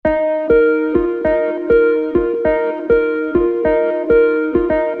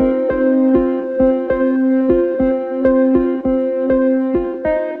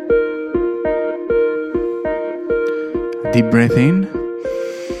breath in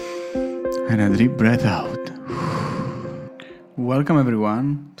and a deep breath out. Welcome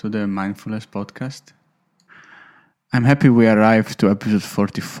everyone to the Mindfulness Podcast. I'm happy we arrived to episode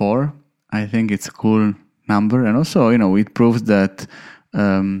 44. I think it's a cool number, and also, it proves that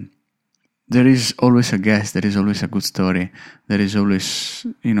there is always a guest, there is always a good story, there is always,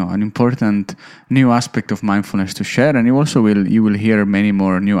 an important new aspect of mindfulness to share, and you will hear many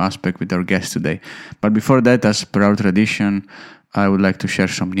more new aspects with our guest today. But before that, as per our tradition, I would like to share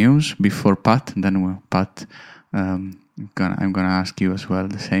some news before Pat. Then Pat, I'm gonna ask you as well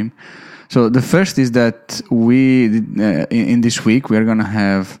the same. So the first is that in this week we are gonna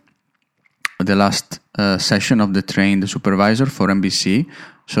have the last session of the Train the Supervisor for MBC.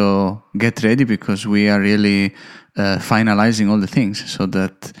 So get ready, because we are really finalizing all the things so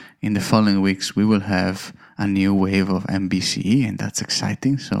that in the following weeks we will have a new wave of MBCE, and that's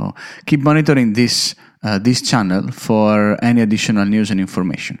exciting. So keep monitoring this channel for any additional news and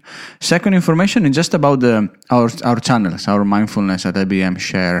information. Second information is just about our channels, our Mindfulness at IBM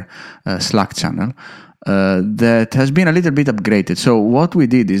Share Slack channel. That has been a little bit upgraded. So what we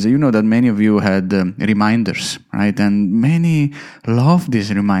did is, that many of you had reminders, right? And many loved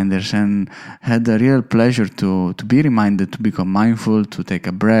these reminders and had a real pleasure to be reminded to become mindful, to take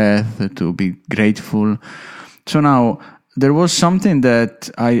a breath, to be grateful. So now there was something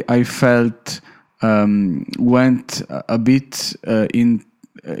that I felt went a bit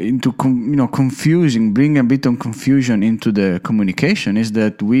into confusing, bring a bit of confusion into the communication, is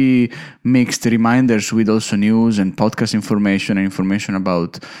that we mixed reminders with also news and podcast information and information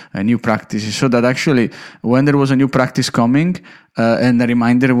about new practices, so that actually when there was a new practice coming and the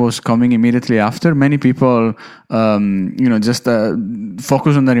reminder was coming immediately after, many people just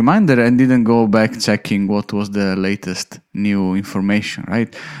focus on the reminder and didn't go back checking what was the latest new information,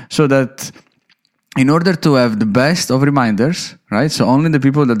 right? So that in order to have the best of reminders, right? So only the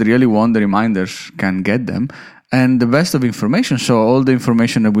people that really want the reminders can get them, and the best of information. So all the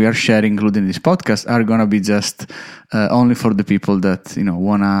information that we are sharing, including this podcast, are gonna be just only for the people that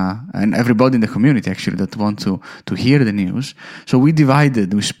wanna, and everybody in the community actually that want to hear the news. So we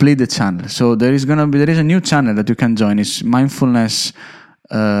split the channel. So there is a new channel that you can join. It's Mindfulness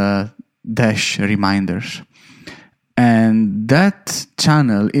dash Reminders. And that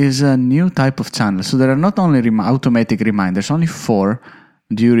channel is a new type of channel. So there are not only automatic reminders, only 4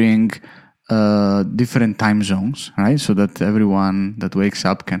 during different time zones, right? So that everyone that wakes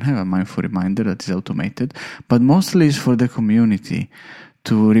up can have a mindful reminder that is automated. But mostly it's for the community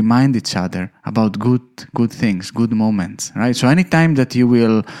to remind each other about good things, good moments, right? So anytime that you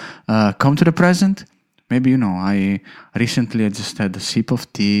will come to the present, maybe, I just had a sip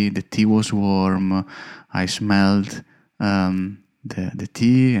of tea, the tea was warm, I smelled the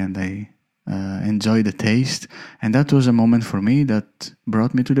tea, and I enjoyed the taste. And that was a moment for me that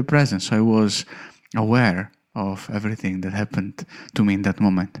brought me to the present. So I was aware of everything that happened to me in that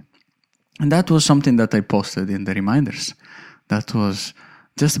moment. And that was something that I posted in the reminders. That was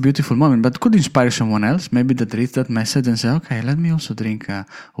just a beautiful moment, but could inspire someone else, maybe that reads that message and say, okay, let me also drink a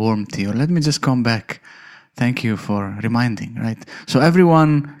warm tea, or let me just come back. Thank you for reminding, right? So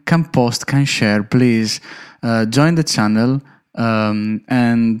everyone can post, can share. Please join the channel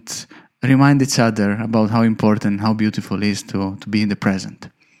and remind each other about how important, how beautiful it is to be in the present.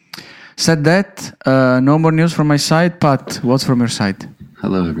 Said that, no more news from my side. Pat, what's from your side?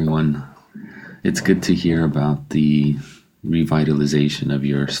 Hello, everyone. It's good to hear about the revitalization of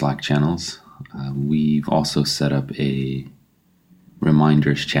your Slack channels. We've also set up a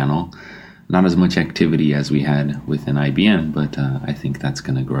reminders channel. Not as much activity as we had within IBM, but I think that's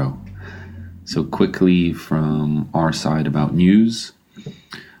going to grow. So quickly from our side about news,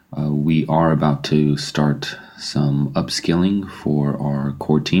 we are about to start some upskilling for our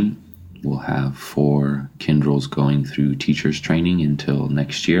core team. We'll have 4 Kyndryls going through teachers training until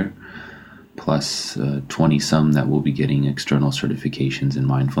next year, plus 20 some that will be getting external certifications in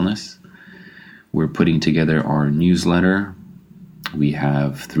mindfulness. We're putting together our newsletter. We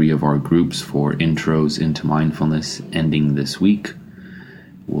have 3 of our groups for intros into mindfulness ending this week.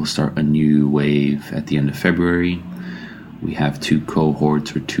 We'll start a new wave at the end of February. We have 2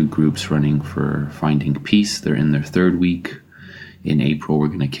 cohorts or 2 groups running for Finding Peace. They're in their 3rd week. In April, we're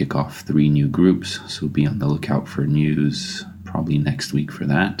going to kick off 3 new groups, so be on the lookout for news probably next week for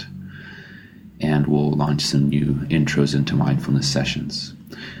that. And we'll launch some new intros into mindfulness sessions.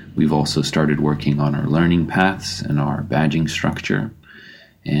 We've also started working on our learning paths and our badging structure,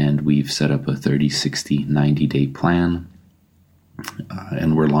 and we've set up a 30, 60, 90-day plan,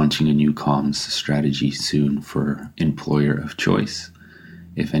 and we're launching a new comms strategy soon for employer of choice.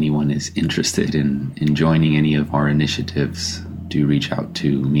 if anyone is interested in joining any of our initiatives, do reach out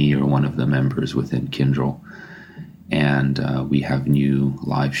to me or one of the members within Kyndryl. And we have new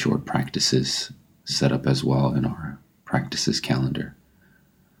live short practices set up as well in our practices calendar.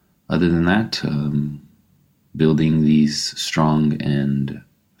 Other than that, building these strong and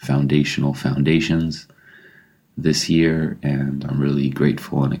foundational foundations this year, and I'm really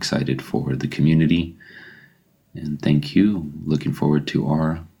grateful and excited for the community. And thank you. Looking forward to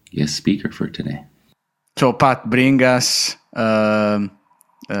our guest speaker for today. So, Pat, bring us,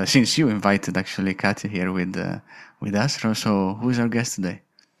 since you invited actually Katya here with us, so who's our guest today?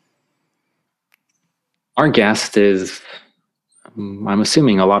 Our guest is, I'm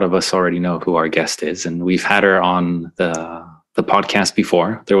assuming a lot of us already know who our guest is, and we've had her on the podcast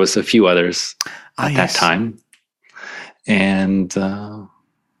before. There was a few others at that time. And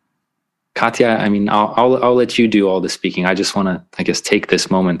Katya, I mean, I'll let you do all the speaking. I just want to, I guess, take this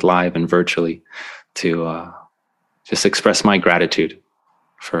moment live and virtually to just express my gratitude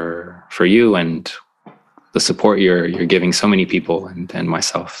for you and the support you're giving so many people and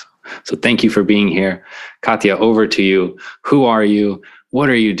myself. So thank you for being here. Katya, over to you. Who are you? What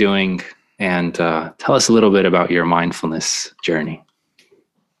are you doing? And tell us a little bit about your mindfulness journey.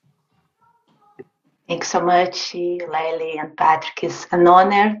 Thanks so much, Lely and Patrick. It's an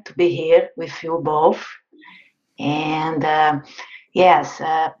honor to be here with you both. And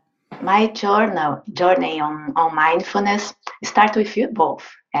my journey on mindfulness starts with you both,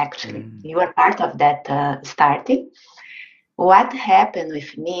 actually. You are part of that starting. What happened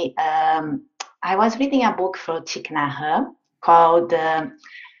with me, I was reading a book from Thich Nhat Hanh called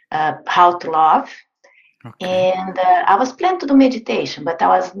How to Love. Okay. And I was planning to do meditation, but I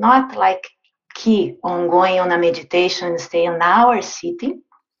was not key on going on a meditation and stay an hour sitting.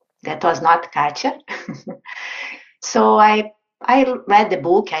 That was not Katya. So I read the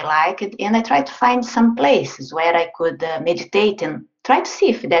book, I liked it, and I tried to find some places where I could meditate and try to see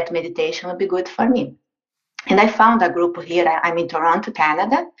if that meditation would be good for me. And I found a group here. I'm in Toronto,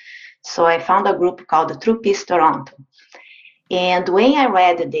 Canada. So I found a group called the True Peace Toronto. And when I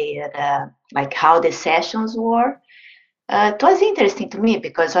read their, how the sessions were, it was interesting to me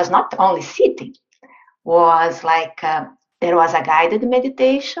because it was not only sitting. Was there was a guided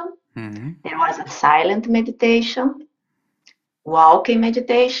meditation, there was a silent meditation, walking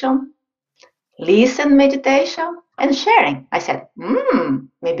meditation, listen meditation, and sharing. I said,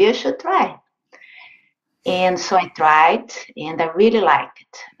 maybe I should try. And so I tried, and I really liked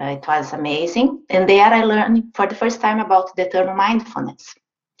it. It was amazing. And there I learned for the first time about the term mindfulness.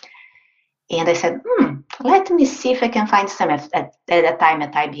 And I said, let me see if I can find some at that time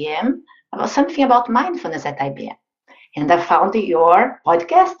at IBM, about something about mindfulness at IBM. And I found your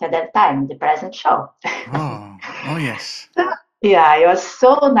podcast at that time, The Present Show. Oh yes. Yeah, it was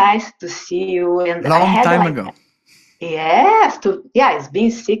so nice to see you. And long time ago. Yes, it's been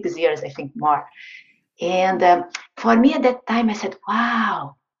 6 years, I think, more. And for me at that time, I said,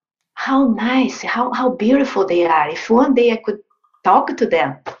 wow, how nice, how beautiful they are. If one day I could talk to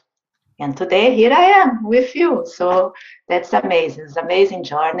them. And today, here I am with you. So that's amazing. It's an amazing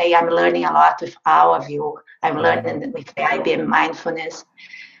journey. I'm learning a lot with all of you. I'm learning with the IBM Mindfulness.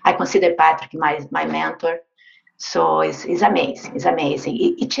 I consider Patrick my mentor. So it's amazing. It's amazing.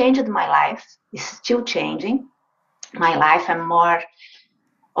 It changed my life. It's still changing my life. I'm more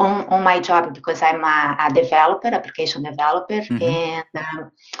on my job because I'm a developer, application developer. And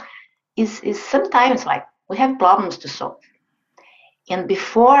it's sometimes we have problems to solve. And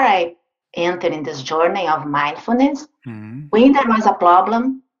before I entered in this journey of mindfulness, when there was a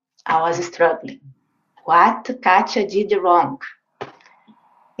problem, I was struggling. What Katya did wrong?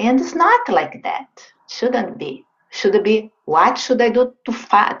 And it's not like that. Shouldn't be. Should be, what should I do to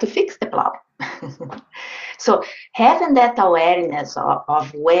fix the problem? So having that awareness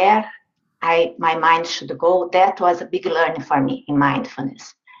of where my mind should go, that was a big learning for me in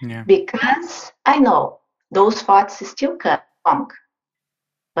mindfulness. Yeah. Because I know those thoughts still come wrong,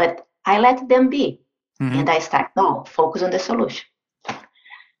 but I let them be. And I start, focus on the solution.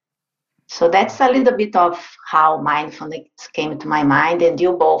 So that's a little bit of how mindfulness came to my mind, and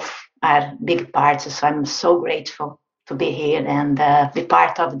you both are big parts. So I'm so grateful to be here and be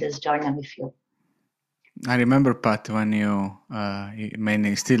part of this journey with you. I remember, Pat, when you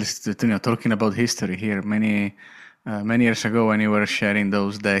still talking about history here many years ago, when you were sharing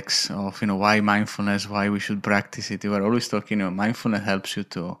those decks of why mindfulness, why we should practice it. You were always talking. Mindfulness helps you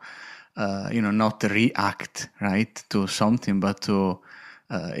to not react right to something, but to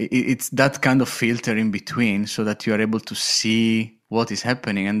it's that kind of filter in between, so that you are able to see what is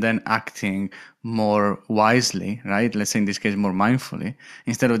happening and then acting more wisely, right? Let's say in this case more mindfully,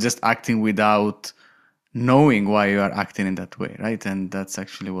 instead of just acting without knowing why you are acting in that way, right? And that's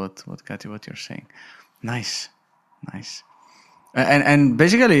actually what Kati, what you're saying. Nice. And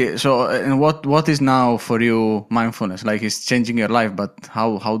basically, so and what is now for you mindfulness? Like, it's changing your life, but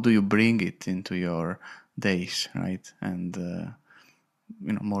how do you bring it into your days, right? And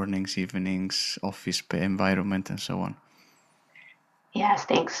mornings, evenings, office environment, and so on. Yes,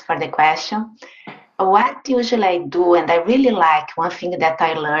 thanks for the question. What usually I do, and I really like, one thing that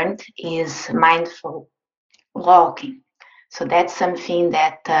I learned is mindful walking. So that's something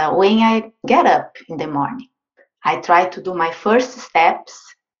that when I get up in the morning, I try to do my first steps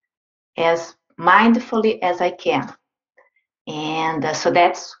as mindfully as I can. And so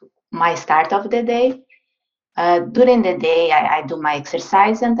that's my start of the day. During the day, I do my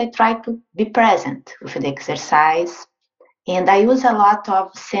exercise and I try to be present with the exercise. And I use a lot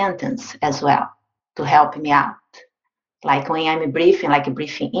of sentence as well to help me out. Like when I'm breathing, like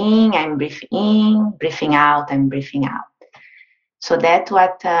breathing in, I'm breathing in, breathing out, I'm breathing out. So that's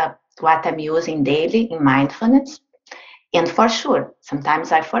what I'm using daily in mindfulness. And for sure,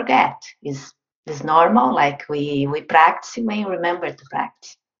 sometimes I forget. It's normal, like we practice when we remember to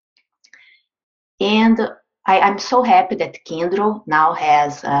practice. And I'm so happy that Kindle now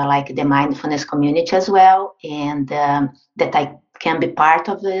has like the mindfulness community as well, and that I can be part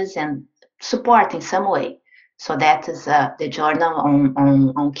of this and support in some way. So that is the journal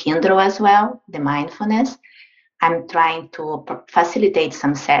on Kindle as well, the mindfulness. I'm trying to facilitate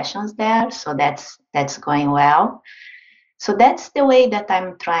some sessions there, so that's going well. So that's the way that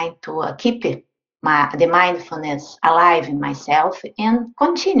I'm trying to keep the mindfulness alive in myself and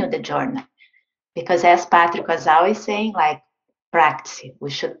continue the journey. Because as Patrick was always saying, like, practice. We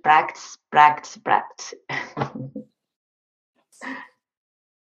should practice.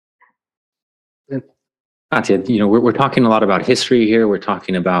 Katya, we're talking a lot about history here. We're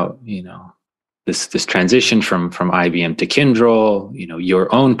talking about, this transition from IBM to Kyndryl,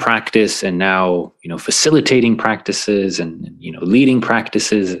 your own practice, and now, facilitating practices and, leading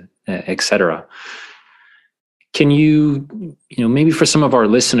practices, etc. Can you, maybe for some of our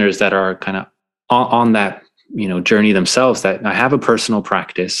listeners that are kind of on that, journey themselves, that I have a personal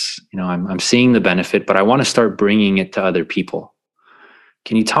practice, I'm seeing the benefit, but I want to start bringing it to other people.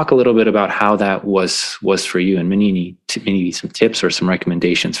 Can you talk a little bit about how that was for you, and maybe some tips or some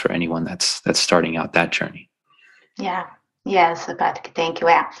recommendations for anyone that's starting out that journey? Yeah. Yes, Patrick, thank you.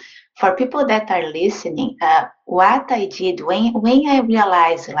 Yeah. For people that are listening, what I did when I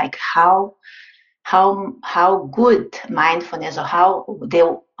realized like how good mindfulness, or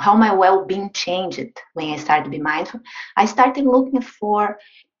how my well-being changed when I started to be mindful, I started looking for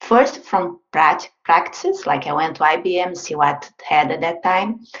first from practices, like I went to IBM, see what had at that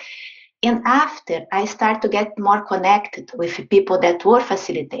time. And after, I started to get more connected with people that were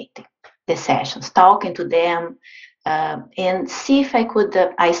facilitating the sessions, talking to them, and see if I could,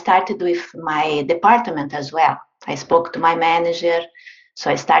 I started with my department as well. I spoke to my manager, so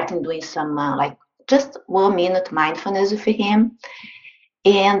I started doing some like just 1 minute mindfulness with him.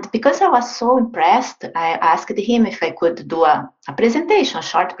 And because I was so impressed, I asked him if I could do a presentation, a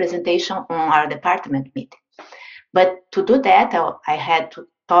short presentation on our department meeting. But to do that, I had to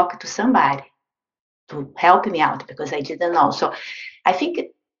talk to somebody to help me out because I didn't know. So I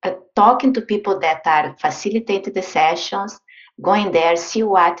think talking to people that are facilitating the sessions, going there, see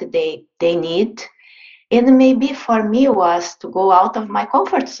what they need. And maybe for me was to go out of my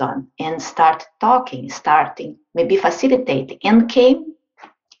comfort zone and start starting, maybe facilitating. And came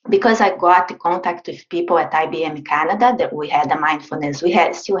because I got contact with people at IBM Canada that we had a mindfulness,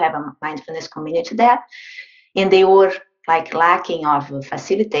 still have a mindfulness community there, and they were like lacking of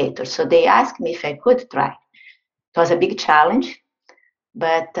facilitators. So they asked me if I could try. It was a big challenge,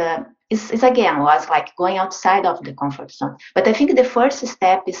 but it's again was like going outside of the comfort zone. But I think the first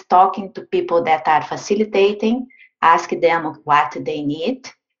step is talking to people that are facilitating, ask them what they need,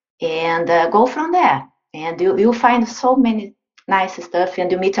 and go from there. And you'll find so many nice stuff,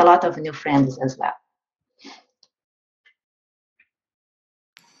 and you meet a lot of new friends as well.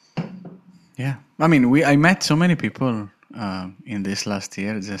 Yeah, I mean, I met so many people in this last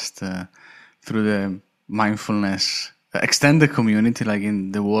year just through the mindfulness extended community, like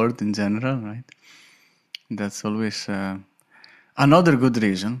in the world in general, right? That's always another good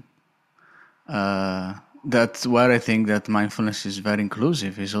reason. That's where I think that mindfulness is very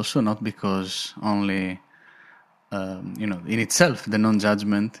inclusive. Is also not because only in itself the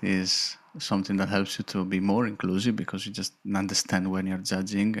non-judgment is something that helps you to be more inclusive because you just understand when you're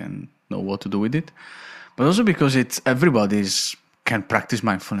judging and know what to do with it, but also because it's everybody's can practice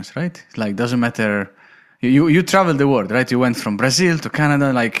mindfulness, right? It's like, doesn't matter. You travel the world, right? You went from Brazil to Canada,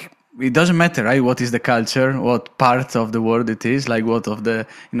 like, it doesn't matter, right? What is the culture, what part of the world it is, like what of the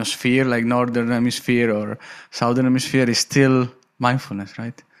sphere, like northern hemisphere or southern hemisphere, is still mindfulness,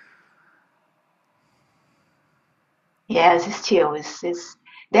 right? Yes, still,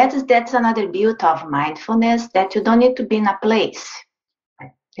 that's another beauty of mindfulness, that you don't need to be in a place.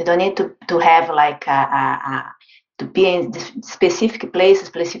 You don't need to have like to be in this specific place,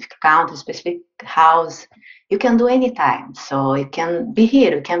 specific country, specific house. You can do anytime. So you can be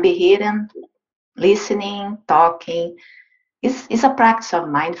here. You can be here and listening, talking. It's a practice of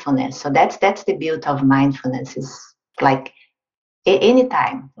mindfulness. So that's the beauty of mindfulness. Is like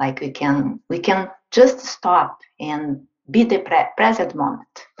anytime. Like we can just stop and be the present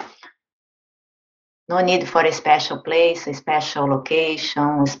moment. No need for a special place, a special location,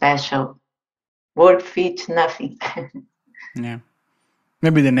 a special work fit, nothing. Yeah.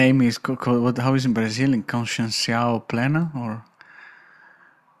 Maybe the name is called, how is in Brazil, in Consciencial Plena, or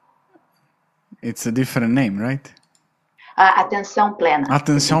it's a different name, right? Atenção plena.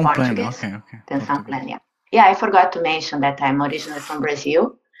 Atenção plena, okay. Atenção plena, yeah. Yeah, I forgot to mention that I'm originally from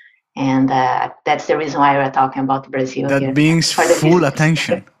Brazil, and that's the reason why we're talking about Brazil. That here. means full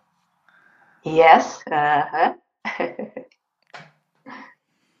attention. Yes.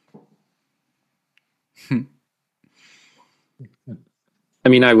 I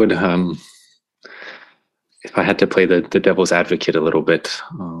mean, I would, if I had to play the devil's advocate a little bit,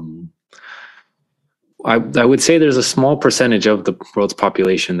 I would say there's a small percentage of the world's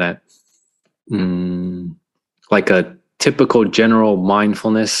population that, like a typical general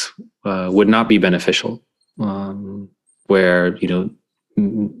mindfulness, would not be beneficial, where,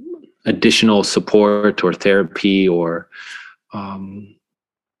 additional support or therapy or,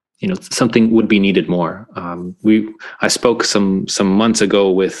 something would be needed more. I spoke some months ago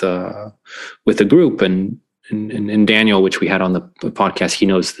with a group, and Daniel, which we had on the podcast, he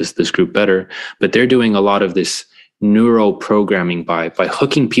knows this group better, but they're doing a lot of this neuro programming by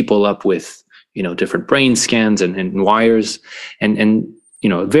hooking people up with, different brain scans and wires, and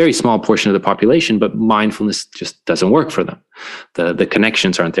a very small portion of the population, but mindfulness just doesn't work for them. The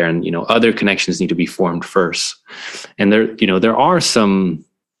connections aren't there, and other connections need to be formed first. And there are some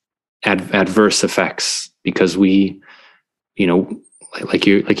adverse effects, because we, like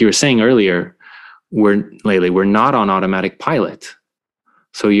you were saying earlier, we're not on automatic pilot.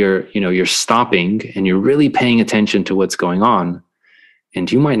 So you're stopping and you're really paying attention to what's going on,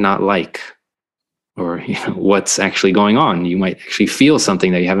 and you might not like, or what's actually going on. You might actually feel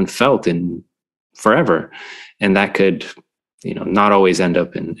something that you haven't felt in forever, and that could not always end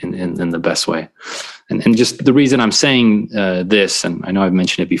up in the best way. And just the reason I'm saying this, and I know I've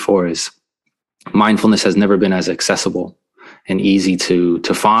mentioned it before, is mindfulness has never been as accessible and easy to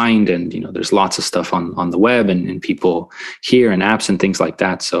find, and there's lots of stuff on the web, and people hear, and apps and things like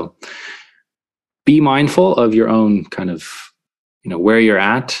that. So be mindful of your own kind of where you're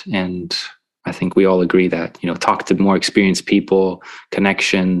at, and I think we all agree that talk to more experienced people,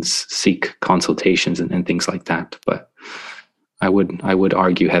 connections, seek consultations, and things like that. But I would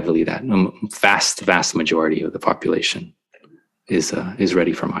argue heavily that vast majority of the population is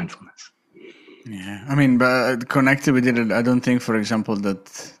ready for mindfulness. Yeah, I mean, but connected with it, I don't think, for example,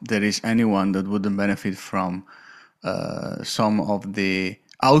 that there is anyone that wouldn't benefit from some of the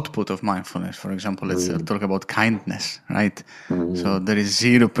output of mindfulness. For example, let's talk about kindness, right? So there is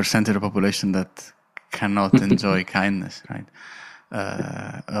 0% of the population that cannot enjoy kindness, right?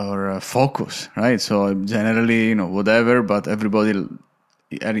 Or focus, right? So generally, whatever, but everybody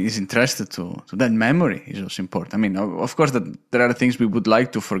is interested to that. Memory is also important. I mean, of course, that there are things we would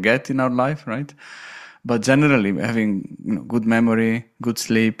like to forget in our life, right? But generally, having good memory, good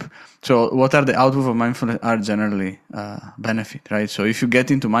sleep. So what are the outputs of mindfulness are generally benefit, right? So if you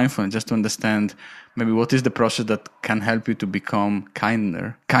get into mindfulness, just to understand maybe what is the process that can help you to become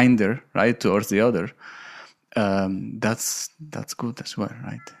kinder, right, towards the other. That's good as well,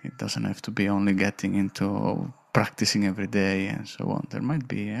 right? It doesn't have to be only getting into practicing every day and so on. There might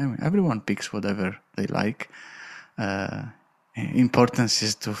be, everyone picks whatever they like. Importance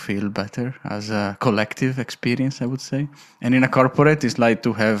is to feel better as a collective experience, I would say. And in a corporate, it's like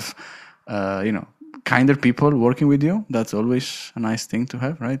to have, kinder people working with you. That's always a nice thing to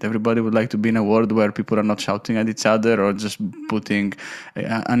have, right? Everybody would like to be in a world where people are not shouting at each other or just putting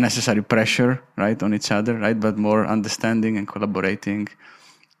unnecessary pressure, right, on each other, right? But more understanding and collaborating.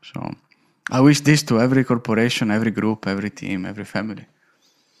 So I wish this to every corporation, every group, every team, every family.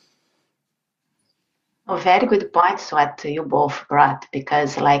 Oh, very good points what you both brought,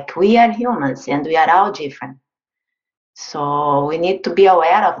 because we are humans and we are all different. So we need to be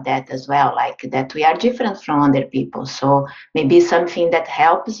aware of that as well, like that we are different from other people. So maybe something that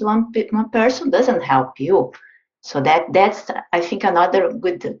helps one person doesn't help you. So that's I think another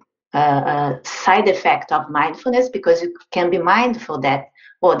good side effect of mindfulness, because you can be mindful that,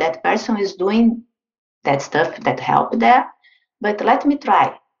 oh, that person is doing that stuff that help there, but let me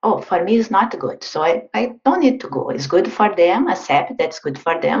try. Oh, for me it's not good, so I don't need to go. It's good for them, accept that's good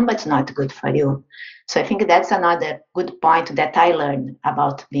for them, but it's not good for you. So I think that's another good point that I learned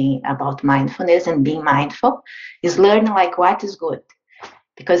about mindfulness and being mindful, is learning like what is good,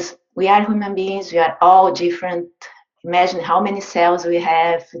 because we are human beings, we are all different. Imagine how many cells we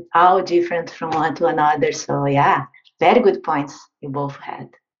have, all different from one to another. So yeah, very good points you both had.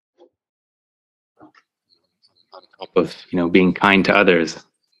 On top of being kind to others,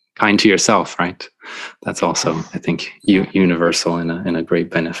 kind to yourself, right? That's also, I think, universal and a great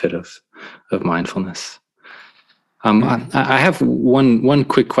benefit of mindfulness. I have one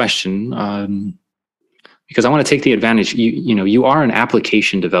quick question, because I want to take the advantage. You are an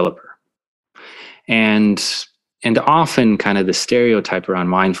application developer, and often kind of the stereotype around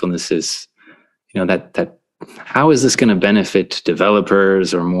mindfulness is, that how is this going to benefit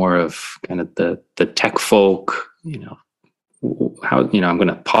developers, or more of kind of the tech folk? How I'm going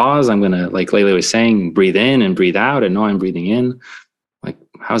to pause. I'm going to, like Lele was saying, breathe in and breathe out, and know I'm breathing in. Like,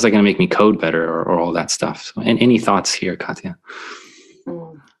 how is that going to make me code better, or all that stuff? So, and any thoughts here, Katya?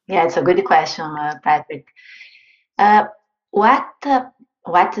 Yeah, it's a good question, Patrick.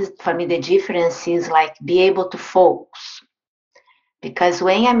 What is for me the difference is like be able to focus, because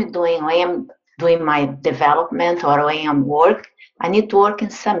when I'm doing my development or when I'm work, I need to work in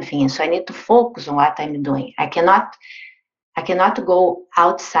something, so I need to focus on what I'm doing. I cannot go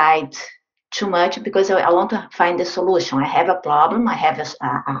outside too much, because I want to find a solution. I have a problem, I have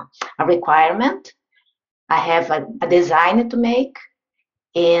a requirement, I have a design to make,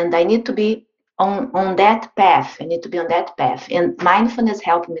 and I need to be on that path. I need to be on that path. And mindfulness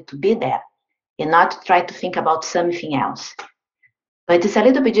helped me to be there and not try to think about something else. But it's a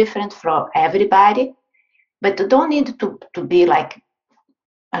little bit different for everybody. But you don't need to be like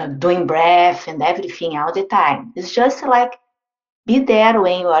doing breath and everything all the time. It's just like be there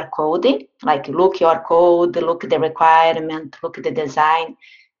when you are coding, like look your code, look the requirement, look the design,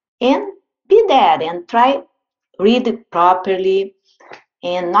 and be there and try read it properly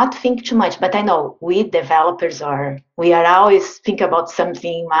and not think too much. But I know we developers we are always think about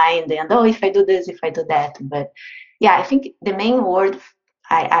something in mind, and if I do this, if I do that. But yeah, I think the main word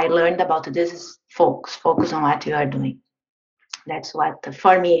I learned about this is focus on what you are doing. That's what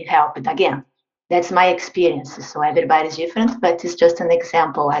for me helped. Again, that's my experience. So everybody's different, but it's just an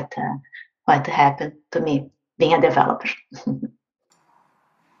example what happened to me being a developer.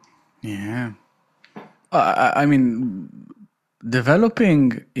 Yeah. I mean,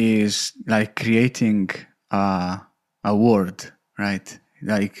 developing is like creating a word, right?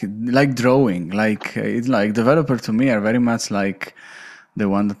 Like drawing. Like it's like developer to me are very much like the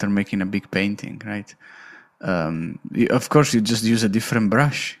one that are making a big painting, right? Of course, you just use a different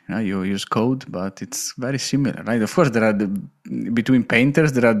brush. You use code, but it's very similar, right? Of course, there are between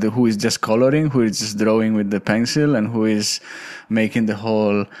painters, there are who is just coloring, who is just drawing with the pencil, and who is making the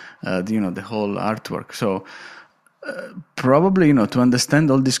whole, the whole artwork. So probably, to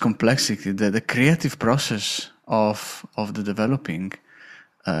understand all this complexity, the creative process of the developing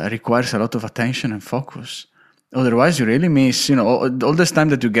requires a lot of attention and focus. Otherwise, you really miss, all this time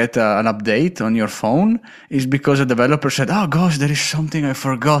that you get an update on your phone is because a developer said, oh gosh, there is something I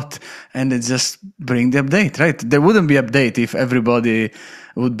forgot. And they just bring the update, right? There wouldn't be update if everybody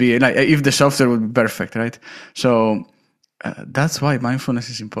would be, like, if the software would be perfect, right? So that's why mindfulness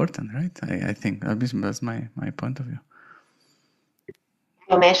is important, right? I think that's my point of view.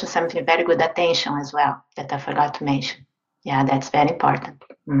 You mentioned something very good, attention as well, that I forgot to mention. Yeah, that's very important.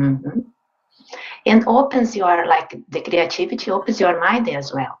 Mm-hmm. And opens your, like the creativity opens your mind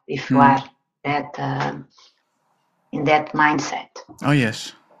as well, if you are in that mindset. Oh,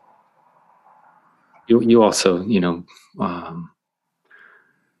 yes. You also,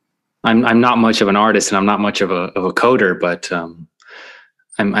 I'm not much of an artist and I'm not much of a coder, but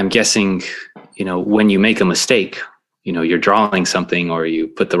I'm guessing, when you make a mistake, you're drawing something or you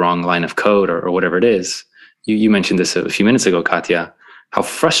put the wrong line of code or whatever it is. You mentioned this a few minutes ago, Katya, how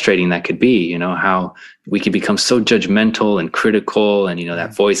frustrating that could be, how we could become so judgmental and critical, and,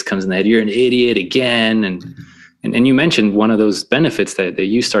 that voice comes in the head, you're an idiot again. And you mentioned one of those benefits that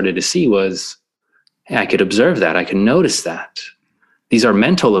you started to see was, hey, I could observe that. I can notice that. These are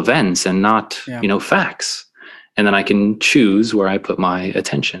mental events and not, facts. And then I can choose where I put my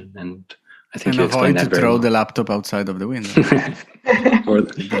attention. And I think And you explained avoid to that very throw well. the laptop outside of the window. or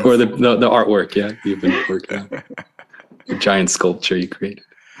the artwork, yeah, you've been working on. The giant sculpture you created.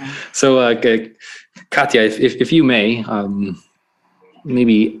 So, Katya, if you may,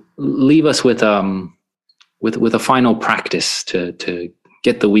 maybe leave us with a final practice to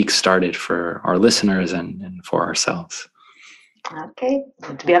get the week started for our listeners and for ourselves. Okay, it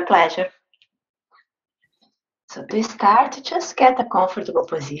would be a pleasure. So to start, just get a comfortable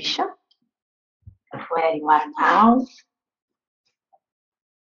position of where you are now.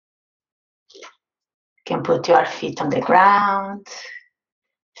 You can put your feet on the ground,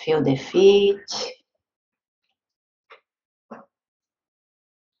 feel the feet.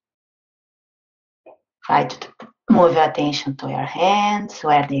 Try to move your attention to your hands,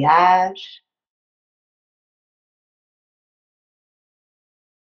 where they are.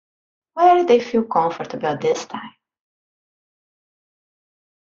 Where do they feel comfortable this time?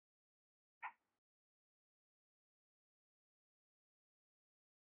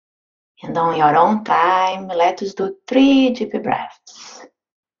 And on your own time, let us do 3 deep breaths.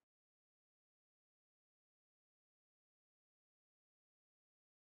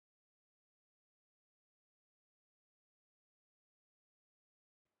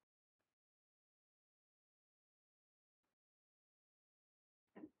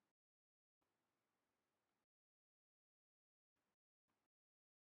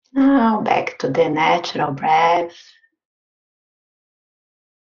 Now back to the natural breath.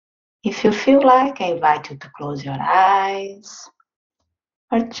 If you feel like, I invite you to close your eyes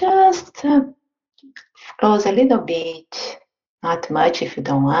or just close a little bit, not much if you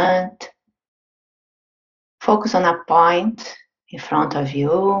don't want. Focus on a point in front of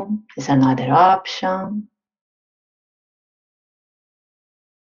you is another option.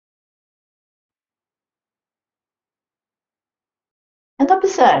 And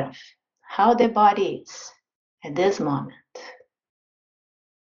observe how the body is at this moment.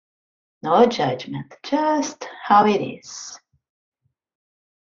 No judgment, just how it is.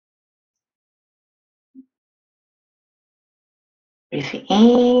 Breathe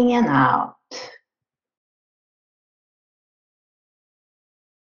in and out.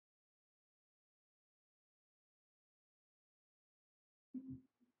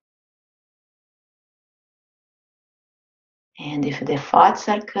 And if the thoughts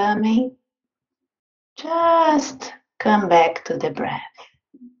are coming, just come back to the breath.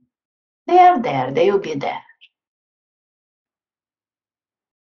 They are there, they will be there.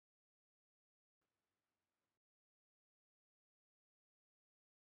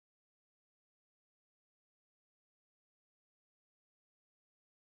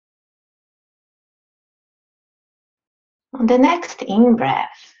 On the next in-breath,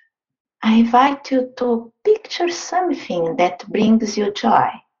 I invite you to picture something that brings you joy.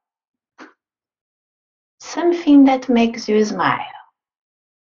 Something that makes you smile.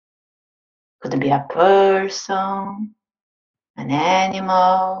 Could be a person, an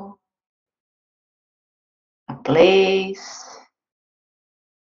animal, a place,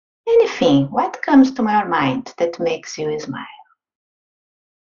 anything. What comes to your mind that makes you smile?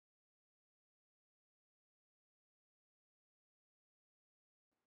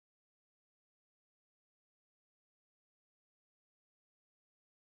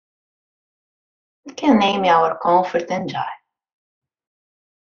 We can name our comfort and joy.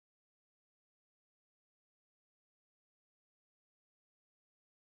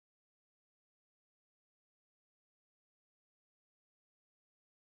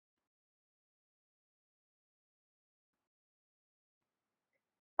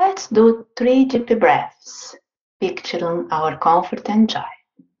 Let's do 3 deep breaths, picturing our comfort and joy.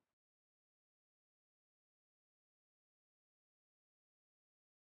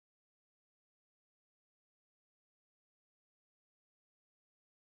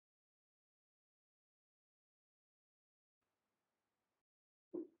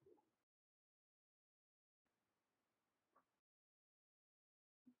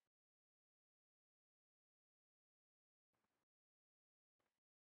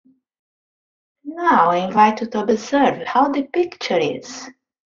 Now I invite you to observe how the picture is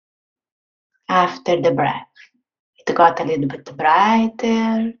after the breath. It got a little bit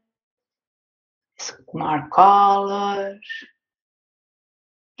brighter, more color.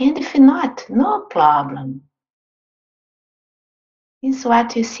 And if not, no problem. It's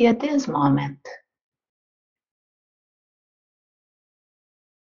what you see at this moment.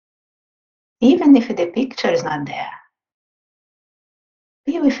 Even if the picture is not there.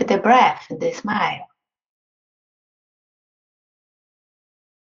 Be with the breath, the smile.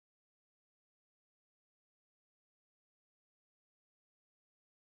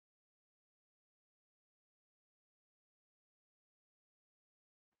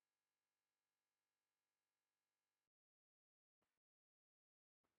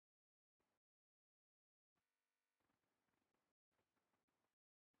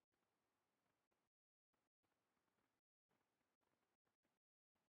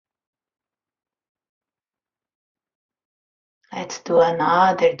 Let's do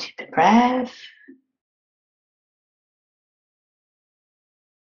another deep breath. You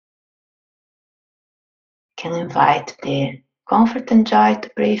can invite the comfort and joy to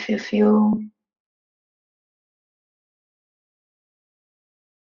breathe with you.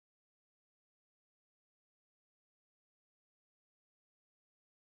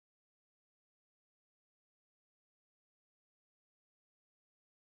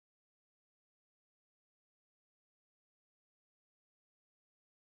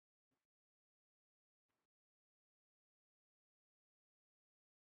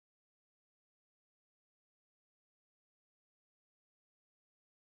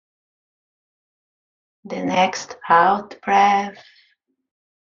 The next out breath,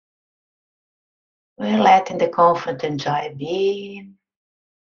 we're letting the comfort and joy be.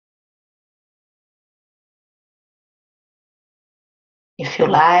 If you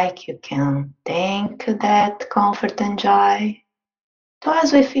like, you can thank that comfort and joy.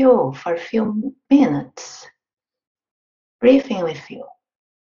 Toss with you for a few minutes, breathing with you.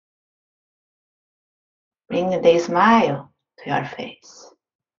 Bring the smile to your face.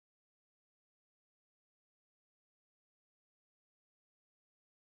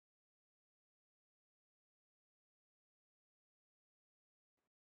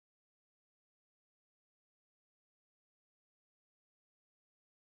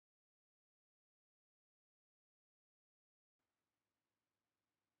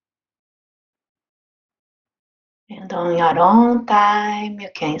 And on your own time, you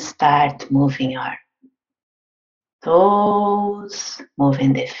can start moving your toes,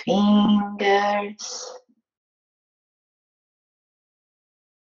 moving the fingers.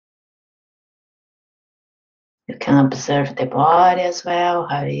 You can observe the body as well,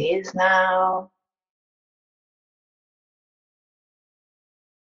 how it is now.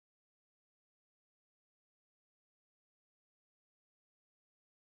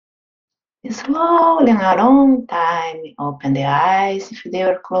 Slowly on your own time, open the eyes if they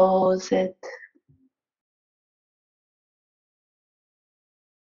are closed. And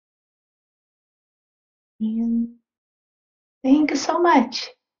thank you so much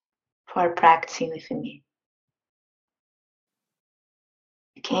for practicing with me.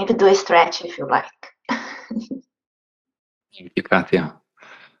 You can even do a stretch if you like. Thank you, Katya.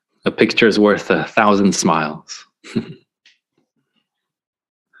 A picture is worth 1,000 smiles.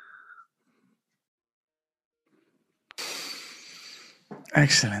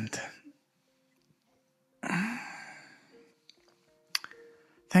 Excellent.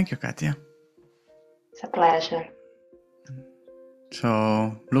 Thank you, Katya. It's a pleasure.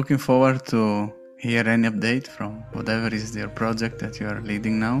 So, looking forward to hear any update from whatever is your project that you are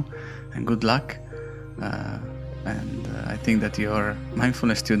leading now, and good luck. And I think that your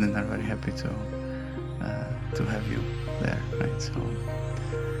mindfulness students are very happy to have you there, right? So,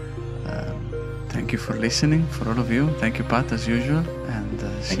 thank you for listening, for all of you. Thank you, Pat, as usual, and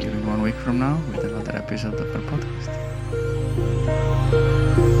see you in 1 week from now with another episode of our podcast.